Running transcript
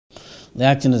The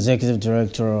acting executive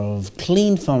director of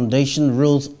CLEEN Foundation,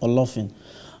 Ruth Olofin,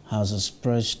 has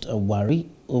expressed a worry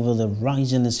over the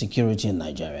rising insecurity in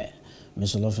Nigeria.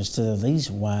 Ms. Olofin stated this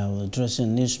while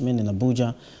addressing newsmen in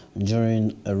Abuja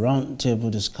during a roundtable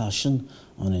discussion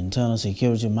on internal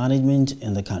security management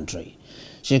in the country.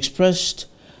 She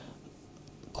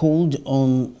called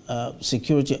on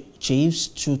security chiefs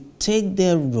to take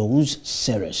their roles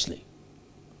seriously.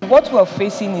 What we're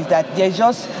facing is that there's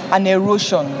just an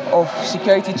erosion of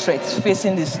security threats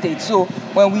facing the state. So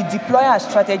when we deploy our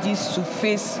strategies to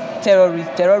face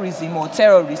terrorism or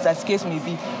terrorists, as the case may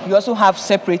be, we also have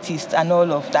separatists and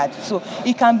all of that. So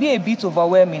it can be a bit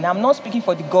overwhelming. I'm not speaking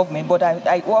for the government, but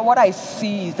what I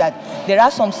see is that there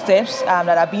are some steps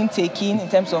that are being taken in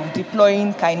terms of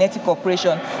deploying kinetic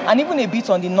operation and even a bit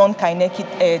on the non-kinetic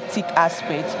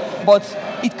aspect. But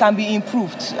it can be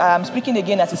improved. I'm speaking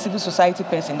again as a civil society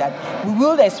person that we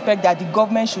will expect that the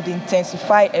government should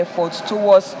intensify efforts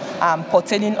towards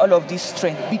curtailing all of this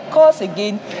strength, because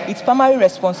again, its primary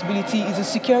responsibility is the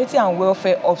security and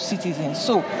welfare of citizens.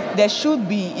 So there should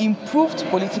be improved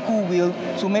political will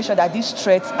to make sure that these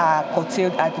threats are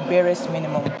curtailed at the barest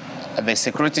minimum. The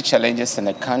security challenges in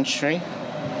the country,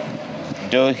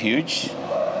 though huge,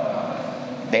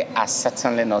 they are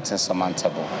certainly not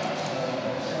insurmountable.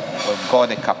 We've got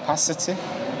the capacity,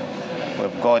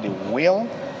 we've got the will,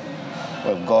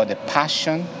 we've got the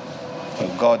passion,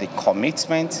 we've got the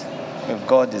commitment, we've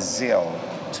got the zeal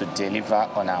to deliver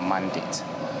on our mandate.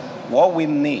 What we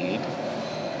need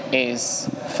is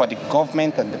for the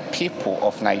government and the people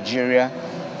of Nigeria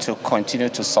to continue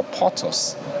to support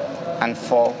us, and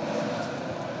for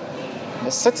the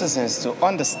citizens to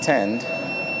understand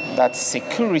that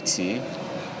security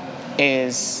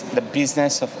is the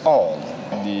business of all.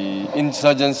 The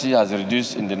insurgency has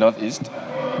reduced in the northeast.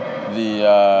 We've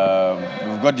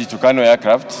got the Tucano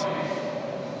aircraft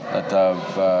that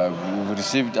we've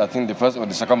received, I think, the first or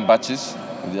the second batches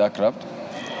of the aircraft.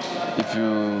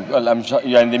 I'm sure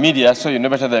you are in the media, so you know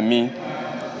better than me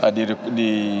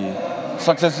the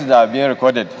successes that are being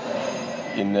recorded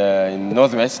in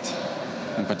northwest,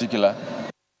 in particular.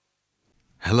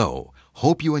 Hello.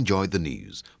 Hope you enjoyed the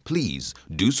news. Please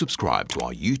do subscribe to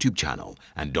our YouTube channel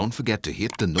and don't forget to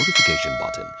hit the notification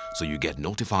button so you get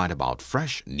notified about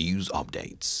fresh news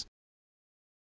updates.